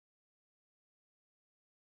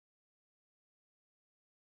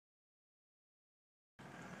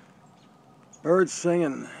Birds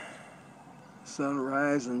singing,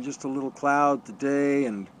 sunrise, and just a little cloud today,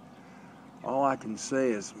 and all I can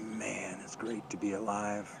say is, man, it's great to be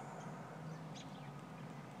alive.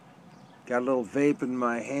 Got a little vape in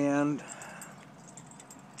my hand.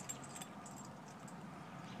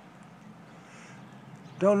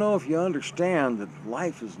 Don't know if you understand that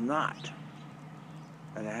life is not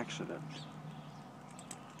an accident.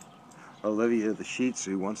 Olivia, the Shih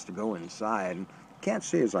Tzu, wants to go inside, and can't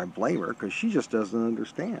say as I blame her, because she just doesn't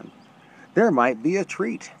understand. There might be a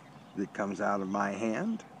treat that comes out of my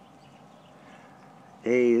hand.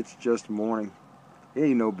 Hey, it's just morning. It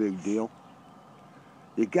ain't no big deal.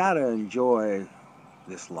 You gotta enjoy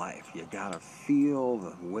this life. You gotta feel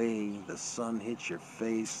the way the sun hits your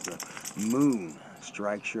face, the moon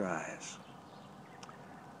strikes your eyes.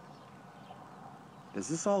 Does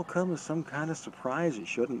this all come as some kind of surprise? It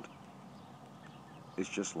shouldn't. It's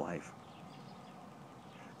just life.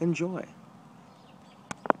 Enjoy.